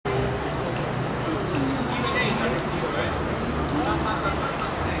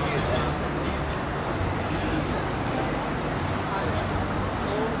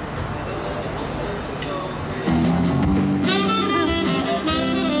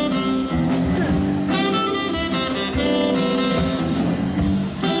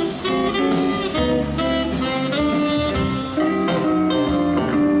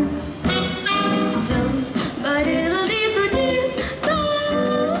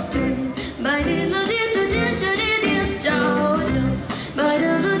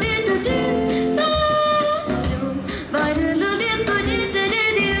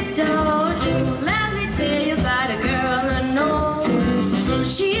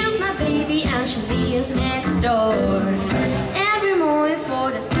door. Every morning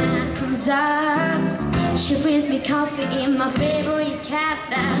before the sun comes up, she brings me coffee in my favorite cup.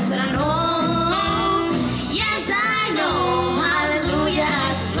 That's what I know. Yes, I know. Hallelujah, I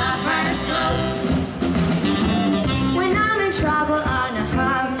just love her so. When I'm in trouble and I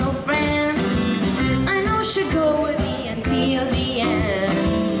have no friend, I know she'll go with me until the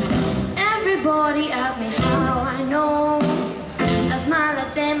end. Everybody asks me how I know. I smile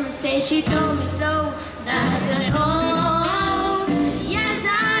at them and say she told me so. That's what I know. Yes,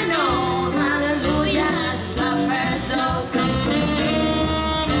 I know. Hallelujah, I just love her so.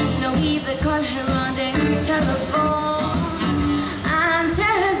 No, even call her on the telephone and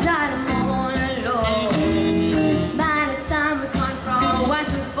tell her that I'm all alone. By the time we come from 1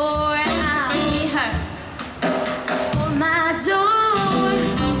 to 4, I'll meet her on my door.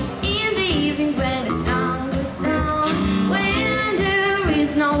 In the evening when the sun goes down, when there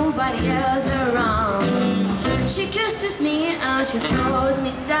is nobody else around, she kisses me and she tells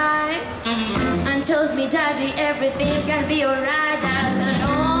me die, and tells me, Daddy, everything's gonna be alright. That's what I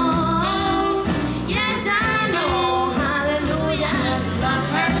know. Yes, I know. Hallelujah, I just love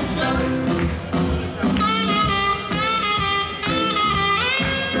her so.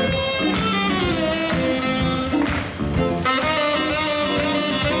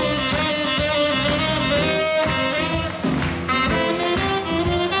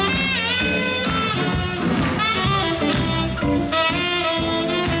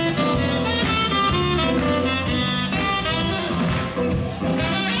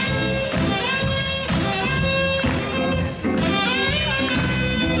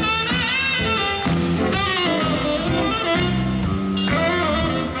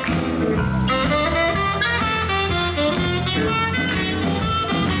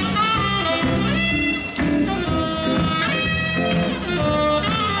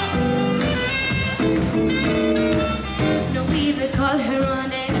 Call her on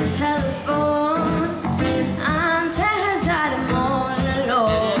the telephone and tell her that I'm all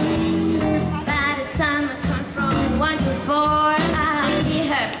alone. By the time I come from 1 to 4, I'll meet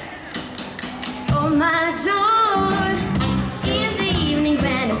her on my door. In the evening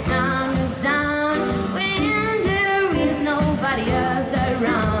when the sun goes down, when there is nobody else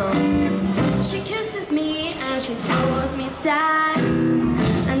around, she kisses me and she tells me time,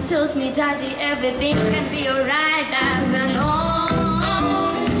 and tells me, Daddy, everything can be alright. That's when I know.